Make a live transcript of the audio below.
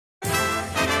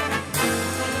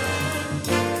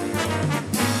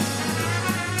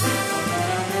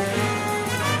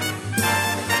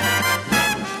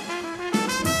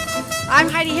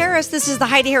Heidi Harris. This is the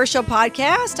Heidi Harris Show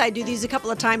podcast. I do these a couple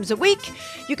of times a week.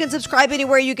 You can subscribe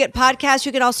anywhere you get podcasts.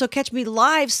 You can also catch me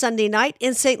live Sunday night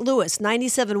in St. Louis,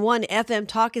 97.1 FM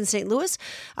Talk in St. Louis.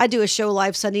 I do a show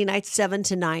live Sunday night, 7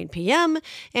 to 9 p.m.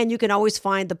 And you can always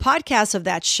find the podcast of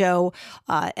that show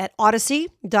at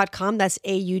Odyssey.com. That's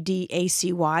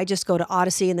Audacy. Just go to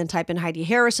Odyssey and then type in Heidi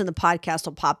Harris and the podcast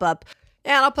will pop up.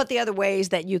 And I'll put the other ways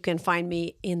that you can find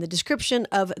me in the description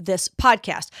of this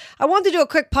podcast. I wanted to do a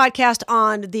quick podcast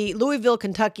on the Louisville,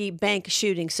 Kentucky bank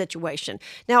shooting situation.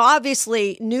 Now,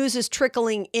 obviously, news is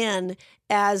trickling in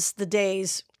as the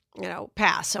days,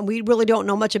 pass. And we really don't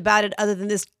know much about it other than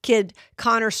this kid,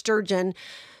 Connor Sturgeon,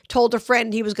 told a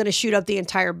friend he was going to shoot up the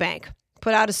entire bank,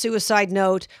 put out a suicide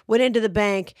note, went into the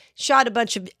bank, shot a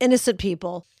bunch of innocent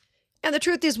people. And the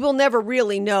truth is, we'll never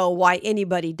really know why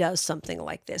anybody does something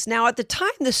like this. Now, at the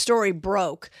time the story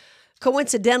broke,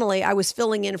 coincidentally, I was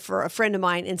filling in for a friend of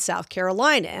mine in South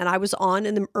Carolina, and I was on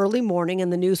in the early morning,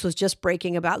 and the news was just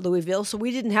breaking about Louisville, so we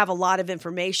didn't have a lot of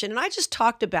information. And I just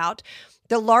talked about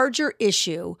the larger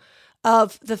issue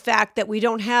of the fact that we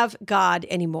don't have God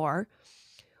anymore.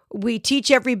 We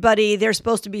teach everybody they're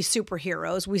supposed to be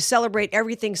superheroes. We celebrate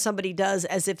everything somebody does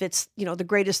as if it's, the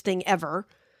greatest thing ever.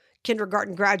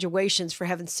 Kindergarten graduations, for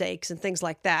heaven's sakes, and things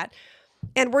like that.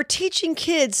 And we're teaching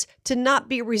kids to not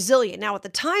be resilient. Now, at the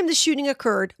time the shooting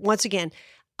occurred, once again,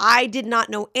 I did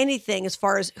not know anything as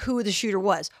far as who the shooter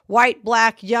was. White,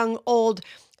 black, young, old,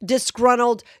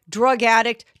 disgruntled, drug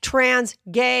addict, trans,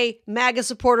 gay, MAGA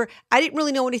supporter. I didn't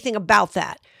really know anything about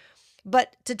that.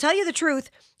 But to tell you the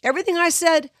truth, everything I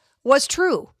said was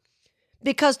true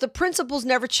because the principles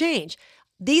never change.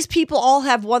 These people all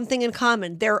have one thing in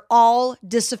common. They're all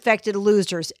disaffected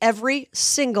losers. Every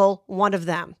single one of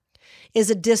them is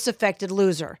a disaffected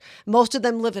loser. Most of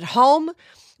them live at home.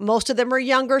 Most of them are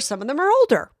younger. Some of them are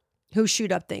older who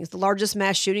shoot up things. The largest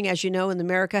mass shooting, as you know, in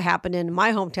America happened in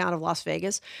my hometown of Las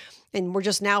Vegas. And we're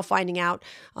just now finding out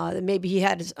that maybe he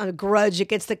had a grudge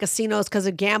against the casinos because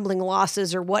of gambling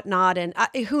losses or whatnot. And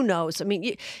who knows? I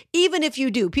mean, even if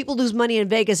you do, people lose money in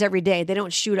Vegas every day. They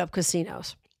don't shoot up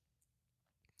casinos.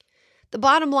 The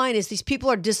bottom line is these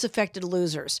people are disaffected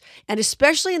losers. And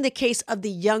especially in the case of the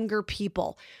younger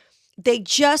people, they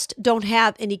just don't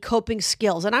have any coping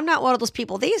skills. And I'm not one of those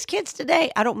people, these kids today,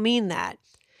 I don't mean that.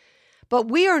 But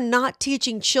we are not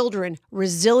teaching children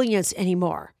resilience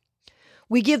anymore.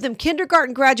 We give them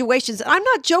kindergarten graduations. And I'm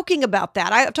not joking about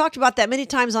that. I've talked about that many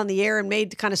times on the air and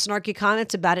made kind of snarky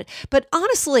comments about it. But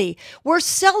honestly, we're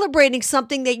celebrating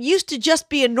something that used to just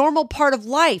be a normal part of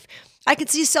life. I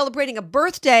could see celebrating a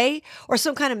birthday or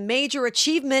some kind of major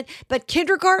achievement, but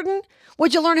kindergarten,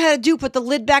 what'd you learn how to do? Put the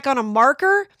lid back on a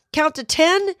marker? Count to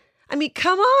 10? I mean,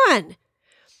 come on.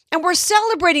 And we're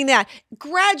celebrating that.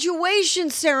 Graduation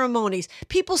ceremonies.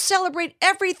 People celebrate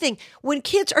everything. When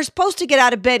kids are supposed to get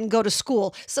out of bed and go to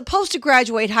school, supposed to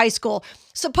graduate high school,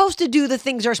 supposed to do the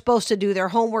things they're supposed to do, their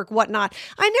homework, whatnot.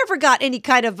 I never got any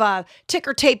kind of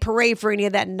ticker tape parade for any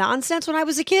of that nonsense when I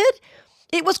was a kid.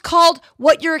 It was called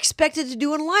what you're expected to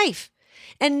do in life.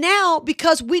 And now,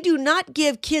 because we do not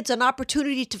give kids an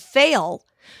opportunity to fail,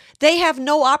 they have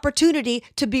no opportunity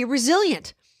to be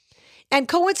resilient. And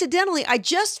coincidentally, I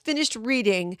just finished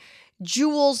reading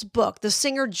Jewel's book, the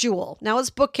singer Jewel. Now, this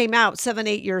book came out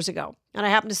 7-8 years ago, and I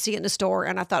happened to see it in the store,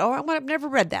 and I thought, I've never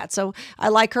read that. So I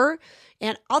like her.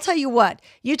 And I'll tell you what,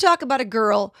 you talk about a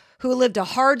girl who lived a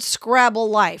hard scrabble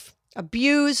life,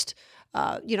 abused,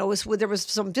 there was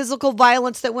some physical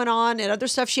violence that went on and other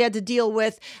stuff she had to deal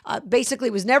with. Basically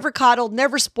was never coddled,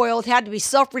 never spoiled, had to be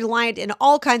self-reliant in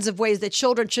all kinds of ways that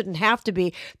children shouldn't have to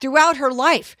be. Throughout her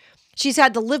life, she's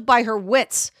had to live by her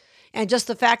wits. And just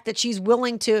the fact that she's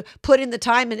willing to put in the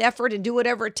time and effort and do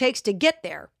whatever it takes to get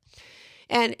there.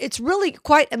 And it's really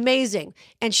quite amazing.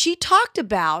 And she talked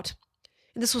about,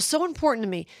 and this was so important to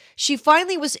me, she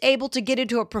finally was able to get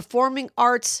into a performing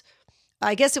arts,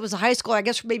 I guess it was a high school, I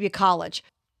guess maybe a college.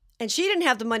 And she didn't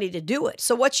have the money to do it.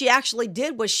 So what she actually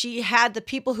did was she had the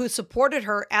people who supported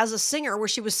her as a singer, where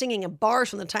she was singing in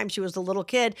bars from the time she was a little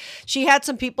kid. She had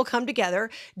some people come together,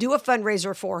 do a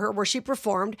fundraiser for her where she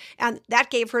performed, and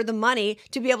that gave her the money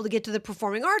to be able to get to the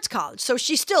performing arts college. So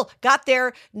she still got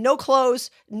there, no clothes,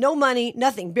 no money,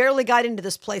 nothing, barely got into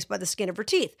this place by the skin of her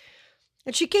teeth.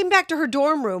 And she came back to her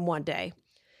dorm room one day,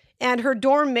 and her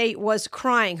dorm mate was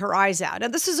crying her eyes out.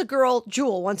 And this is a girl,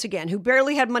 Jewel, once again, who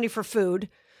barely had money for food,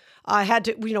 had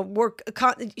to, work.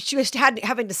 She was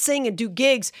having to sing and do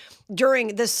gigs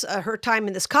during this her time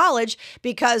in this college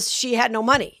because she had no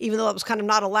money, even though it was kind of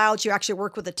not allowed. She actually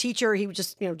worked with a teacher. He was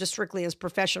just strictly as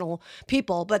professional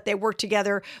people, but they worked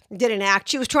together, did an act.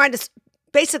 She was trying to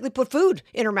basically put food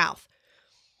in her mouth.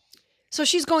 So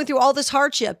she's going through all this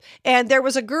hardship. And there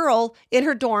was a girl in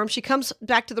her dorm. She comes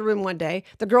back to the room one day.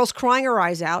 The girl's crying her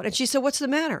eyes out. And she said, "What's the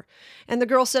matter?" And the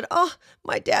girl said, "Oh,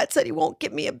 my dad said he won't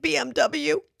give me a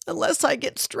BMW unless I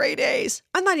get straight A's."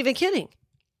 I'm not even kidding.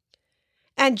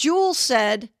 And Jules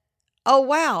said, "Oh,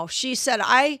 wow." She said,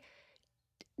 "I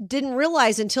didn't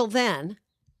realize until then."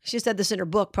 She said this in her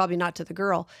book, probably not to the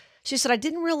girl. She said, "I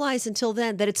didn't realize until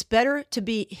then that it's better to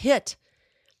be hit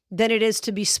than it is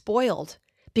to be spoiled.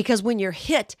 Because when you're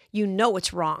hit, you know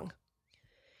it's wrong."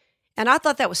 And I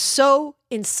thought that was so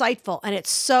insightful, and it's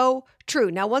so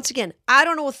true. Now, once again, I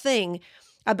don't know a thing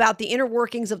about the inner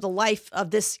workings of the life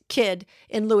of this kid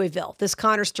in Louisville, this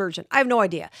Connor Sturgeon. I have no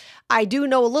idea. I do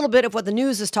know a little bit of what the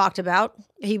news has talked about.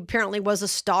 He apparently was a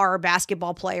star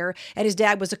basketball player, and his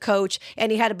dad was a coach,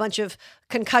 and he had a bunch of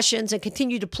concussions and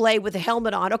continued to play with a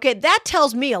helmet on. Okay, that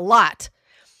tells me a lot.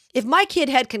 If my kid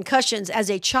had concussions as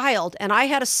a child and I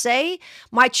had a say,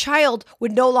 my child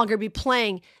would no longer be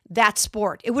playing that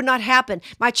sport. It would not happen.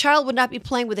 My child would not be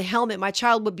playing with a helmet. My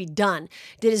child would be done.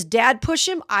 Did his dad push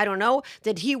him? I don't know.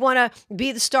 Did he want to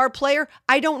be the star player?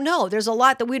 I don't know. There's a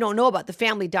lot that we don't know about the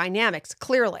family dynamics,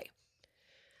 clearly.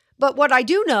 But what I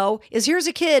do know is here's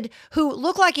a kid who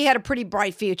looked like he had a pretty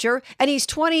bright future, and he's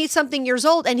 20-something years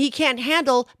old, and he can't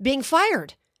handle being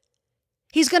fired.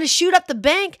 He's going to shoot up the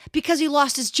bank because he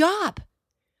lost his job.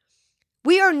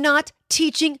 We are not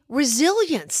teaching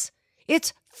resilience.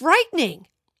 It's frightening.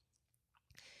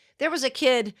 There was a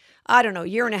kid, I don't know, a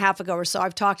year and a half ago or so.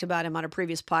 I've talked about him on a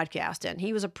previous podcast, and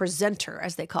he was a presenter,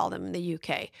 as they call them in the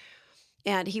UK.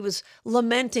 And he was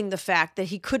lamenting the fact that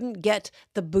he couldn't get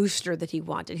the booster that he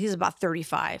wanted. He's about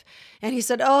 35. And he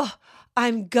said, "Oh,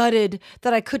 I'm gutted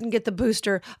that I couldn't get the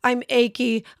booster. I'm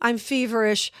achy. I'm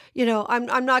feverish.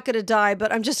 I'm not going to die,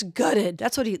 but I'm just gutted."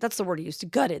 That's the word he used,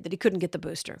 gutted, that he couldn't get the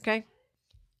booster. Okay.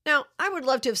 Now, I would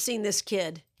love to have seen this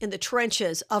kid in the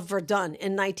trenches of Verdun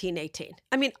in 1918.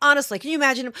 I mean, honestly, can you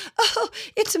imagine him? "Oh,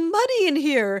 it's muddy in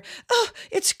here. Oh,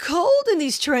 it's cold in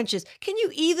these trenches." Can you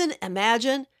even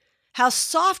imagine? How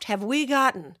soft have we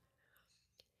gotten?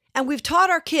 And we've taught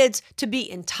our kids to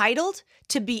be entitled,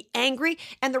 to be angry.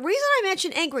 And the reason I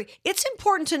mention angry, it's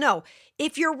important to know,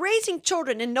 if you're raising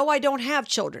children, and no, I don't have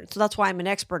children, so that's why I'm an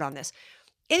expert on this.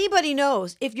 Anybody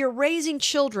knows if you're raising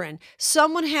children,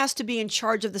 someone has to be in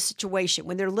charge of the situation.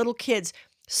 When they're little kids,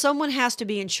 someone has to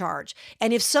be in charge.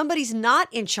 And if somebody's not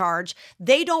in charge,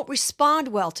 they don't respond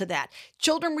well to that.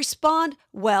 Children respond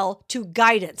well to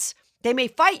guidance. They may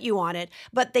fight you on it,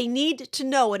 but they need to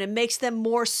know, and it makes them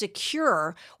more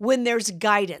secure when there's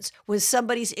guidance, when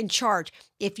somebody's in charge.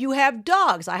 If you have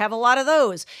dogs, I have a lot of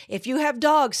those. If you have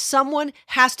dogs, someone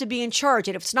has to be in charge.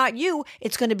 And if it's not you,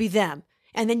 it's going to be them.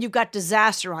 And then you've got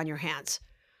disaster on your hands.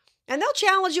 And they'll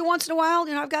challenge you once in a while.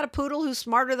 I've got a poodle who's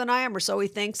smarter than I am, or so he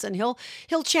thinks, and he'll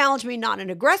challenge me, not in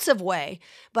an aggressive way,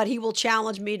 but he will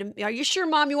challenge me to, "Are you sure,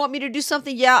 Mom, you want me to do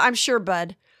something?" "Yeah, I'm sure,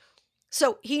 bud."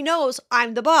 So he knows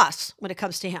I'm the boss when it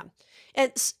comes to him.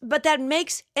 But that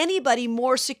makes anybody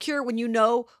more secure when you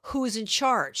know who's in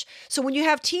charge. So when you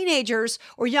have teenagers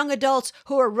or young adults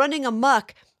who are running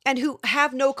amok and who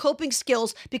have no coping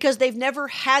skills because they've never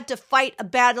had to fight a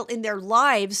battle in their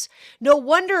lives, no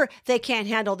wonder they can't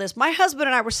handle this. My husband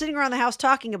and I were sitting around the house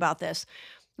talking about this.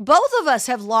 Both of us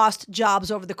have lost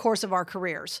jobs over the course of our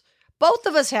careers. Both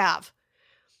of us have.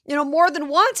 More than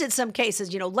once in some cases,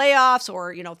 layoffs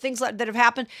or, things like that have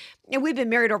happened. And we've been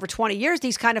married over 20 years.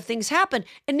 These kind of things happen.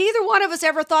 And neither one of us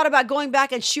ever thought about going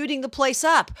back and shooting the place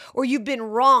up, or you've been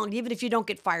wronged. Even if you don't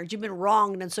get fired, you've been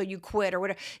wronged. And so you quit or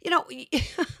whatever.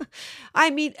 I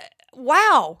mean,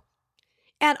 wow.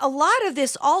 And a lot of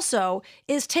this also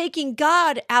is taking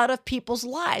God out of people's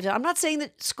lives. I'm not saying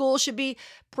that schools should be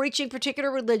preaching particular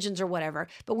religions or whatever,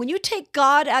 but when you take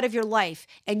God out of your life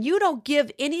and you don't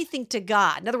give anything to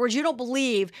God, in other words, you don't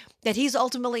believe that he's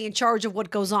ultimately in charge of what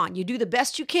goes on. You do the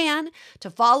best you can to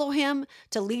follow him,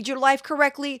 to lead your life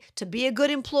correctly, to be a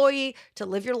good employee, to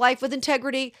live your life with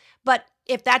integrity. But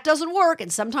if that doesn't work,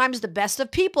 and sometimes the best of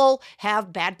people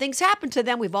have bad things happen to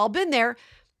them, we've all been there,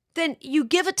 then you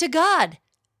give it to God.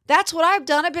 That's what I've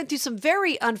done. I've been through some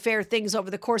very unfair things over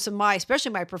the course of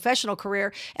especially my professional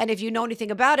career. And if you know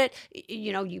anything about it,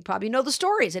 you probably know the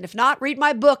stories. And if not, read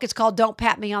my book. It's called Don't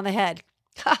Pat Me on the Head.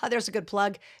 There's a good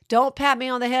plug. Don't Pat Me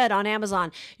on the Head on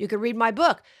Amazon. You can read my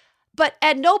book. But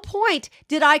at no point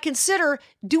did I consider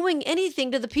doing anything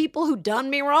to the people who done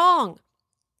me wrong.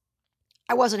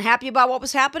 I wasn't happy about what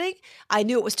was happening. I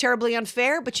knew it was terribly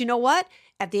unfair, but you know what?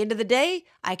 At the end of the day,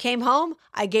 I came home,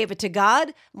 I gave it to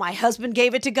God. My husband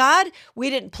gave it to God. We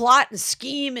didn't plot and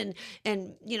scheme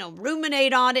and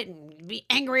ruminate on it and be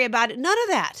angry about it. None of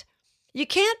that. You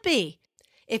can't be.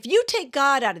 If you take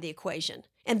God out of the equation,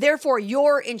 and therefore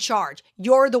you're in charge,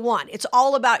 you're the one. It's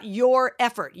all about your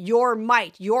effort, your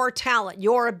might, your talent,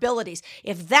 your abilities.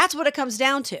 If that's what it comes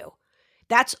down to,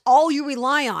 that's all you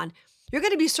rely on, you're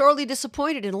going to be sorely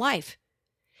disappointed in life.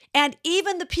 And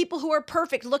even the people who are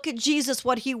perfect, look at Jesus,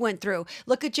 what he went through.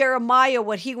 Look at Jeremiah,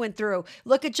 what he went through.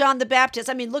 Look at John the Baptist.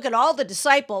 I mean, look at all the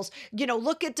disciples.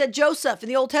 Look at Joseph in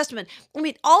the Old Testament. I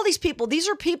mean, all these people, these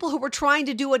are people who were trying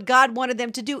to do what God wanted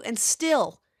them to do. And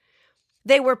still,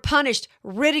 they were punished,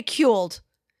 ridiculed,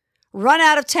 run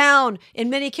out of town, in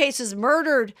many cases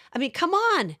murdered. I mean, come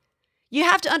on. You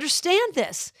have to understand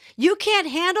this. You can't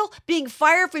handle being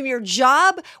fired from your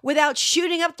job without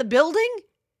shooting up the building?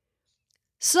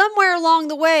 Somewhere along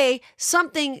the way,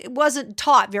 something wasn't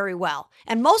taught very well.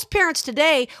 And most parents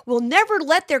today will never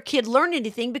let their kid learn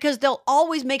anything because they'll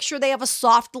always make sure they have a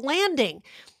soft landing.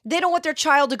 They don't want their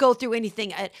child to go through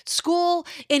anything at school,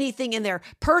 anything in their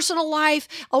personal life.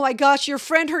 Oh my gosh, your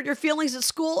friend hurt your feelings at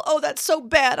school. Oh, that's so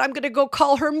bad. I'm going to go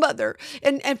call her mother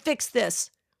and fix this.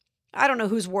 I don't know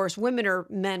who's worse, women or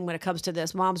men when it comes to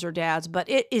this, moms or dads, but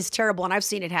it is terrible, and I've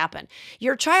seen it happen.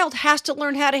 Your child has to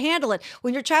learn how to handle it.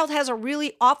 When your child has a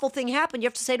really awful thing happen, you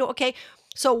have to say, okay,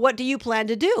 so what do you plan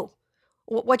to do?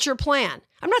 What's your plan?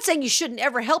 I'm not saying you shouldn't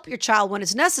ever help your child when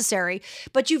it's necessary,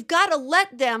 but you've got to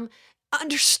let them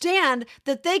understand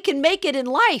that they can make it in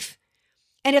life.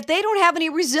 And if they don't have any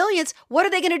resilience, what are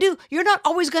they going to do? You're not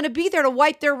always going to be there to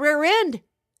wipe their rear end.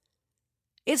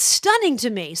 It's stunning to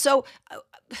me. So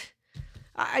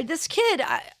this kid,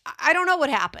 I don't know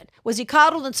what happened. Was he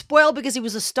coddled and spoiled because he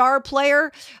was a star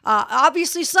player?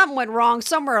 Obviously, something went wrong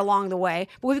somewhere along the way.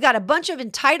 But we've got a bunch of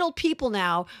entitled people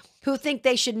now who think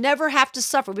they should never have to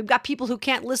suffer. We've got people who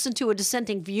can't listen to a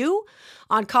dissenting view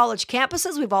on college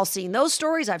campuses. We've all seen those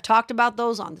stories. I've talked about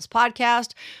those on this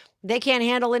podcast. They can't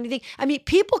handle anything. I mean,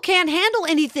 people can't handle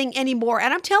anything anymore.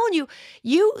 And I'm telling you,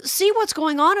 you see what's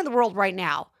going on in the world right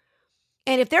now.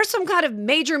 And if there's some kind of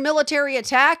major military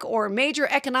attack or major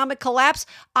economic collapse,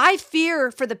 I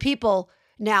fear for the people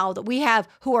now that we have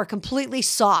who are completely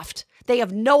soft. They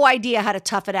have no idea how to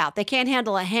tough it out. They can't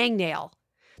handle a hangnail.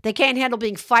 They can't handle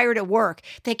being fired at work.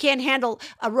 They can't handle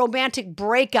a romantic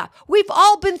breakup. We've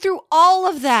all been through all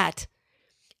of that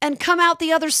and come out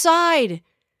the other side.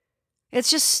 It's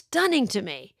just stunning to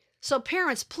me. So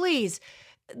parents, please,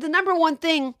 the number one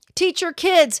thing, teach your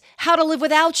kids how to live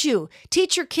without you.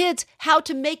 Teach your kids how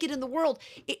to make it in the world.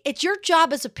 It's your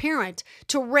job as a parent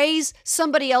to raise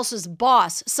somebody else's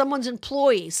boss, someone's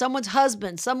employee, someone's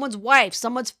husband, someone's wife,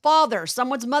 someone's father,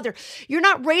 someone's mother. You're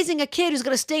not raising a kid who's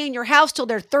going to stay in your house till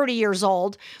they're 30 years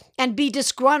old and be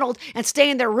disgruntled and stay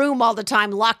in their room all the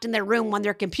time, locked in their room on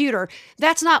their computer.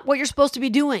 That's not what you're supposed to be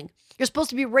doing. You're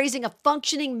supposed to be raising a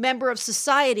functioning member of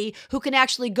society who can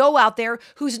actually go out there,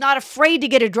 who's not afraid to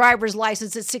get a driver's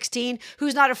license at 16,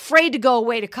 who's not afraid to go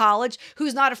away to college,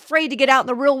 who's not afraid to get out in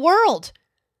the real world.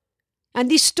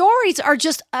 And these stories are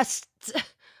just,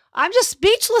 I'm just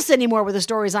speechless anymore with the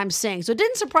stories I'm seeing. So it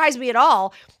didn't surprise me at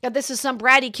all that this is some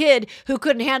bratty kid who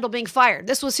couldn't handle being fired.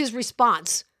 This was his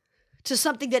response to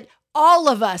something that all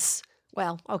of us,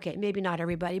 well, okay, maybe not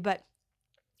everybody, but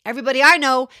everybody I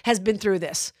know has been through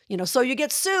this. So you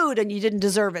get sued and you didn't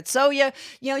deserve it. So you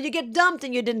get dumped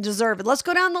and you didn't deserve it. Let's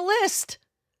go down the list.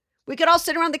 We could all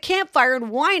sit around the campfire and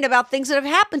whine about things that have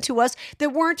happened to us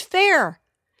that weren't fair.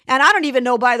 And I don't even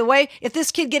know, by the way, if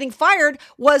this kid getting fired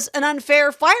was an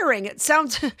unfair firing. It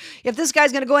sounds, if this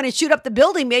guy's going to go in and shoot up the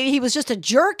building, maybe he was just a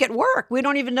jerk at work. We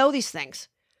don't even know these things.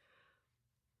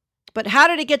 But how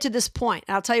did it get to this point?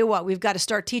 And I'll tell you what, we've got to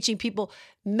start teaching people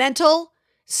mental,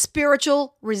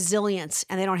 spiritual resilience,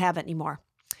 and they don't have it anymore.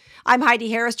 I'm Heidi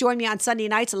Harris. Join me on Sunday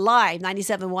nights live,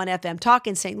 97.1 FM Talk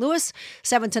in St. Louis,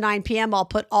 7 to 9 p.m. I'll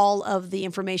put all of the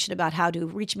information about how to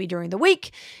reach me during the week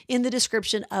in the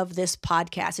description of this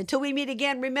podcast. Until we meet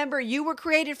again, remember, you were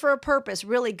created for a purpose.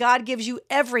 Really, God gives you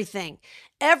everything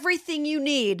you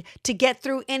need to get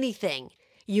through anything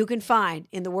you can find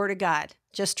in the Word of God.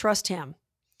 Just trust Him.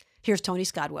 Here's Tony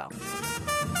Scodwell.